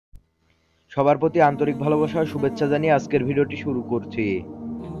সবার প্রতি আন্তরিক ভালোবাসা ও শুভেচ্ছা জানিয়ে আজকের ভিডিওটি শুরু করছি।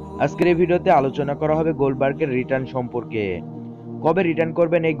 আজকের এই ভিডিওতে আলোচনা করা হবে গোলবার্গের রিটার্ন সম্পর্কে। কবে রিটার্ন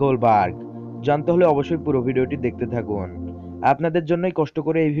করবেন এই গোলবার্গ জানতে হলে অবশ্যই পুরো ভিডিওটি দেখতে থাকুন। আপনাদের জন্যই কষ্ট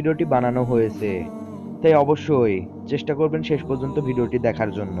করে এই ভিডিওটি বানানো হয়েছে, তাই অবশ্যই চেষ্টা করবেন শেষ পর্যন্ত ভিডিওটি দেখার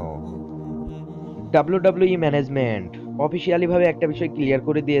জন্য। ডাব্লিউডাব্লিউই ম্যানেজমেন্ট অফিসিয়ালিভাবে একটা বিষয় ক্লিয়ার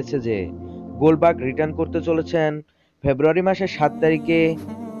করে দিয়েছে যে গোলবার্গ রিটার্ন করতে চলেছেন ফেব্রুয়ারি মাসের 7 তারিখে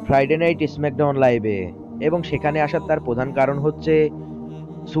ফ্রাইডে নাইট স্ম্যাকডাউন লাইভে, এবং সেখানে আসার তার প্রধান কারণ হচ্ছে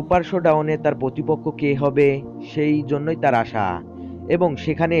সুপার শোডাউনে তার প্রতিপক্ষ কে হবে সেই জন্যই তার আশা, এবং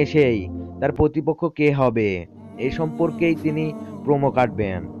সেখানে এসেই তার প্রতিপক্ষ কে হবে এ সম্পর্কেই তিনি প্রোমো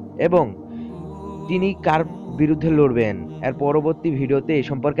কাটবেন এবং তিনি কার বিরুদ্ধে লড়বেন এর পরবর্তী ভিডিওতে এই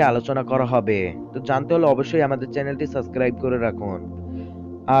সম্পর্কে আলোচনা করা হবে। তো জানতে হলে অবশ্যই আমাদের চ্যানেলটি সাবস্ক্রাইব করে রাখুন।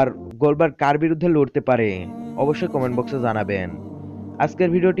 আর গোলবার্গ কার বিরুদ্ধে লড়তে পারে অবশ্যই কমেন্ট বক্সে জানাবেন। আজকের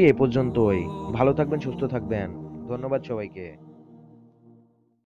ভিডিওটি এ পর্যন্তই। ভালো থাকবেন, সুস্থ থাকবেন। ধন্যবাদ সবাইকে।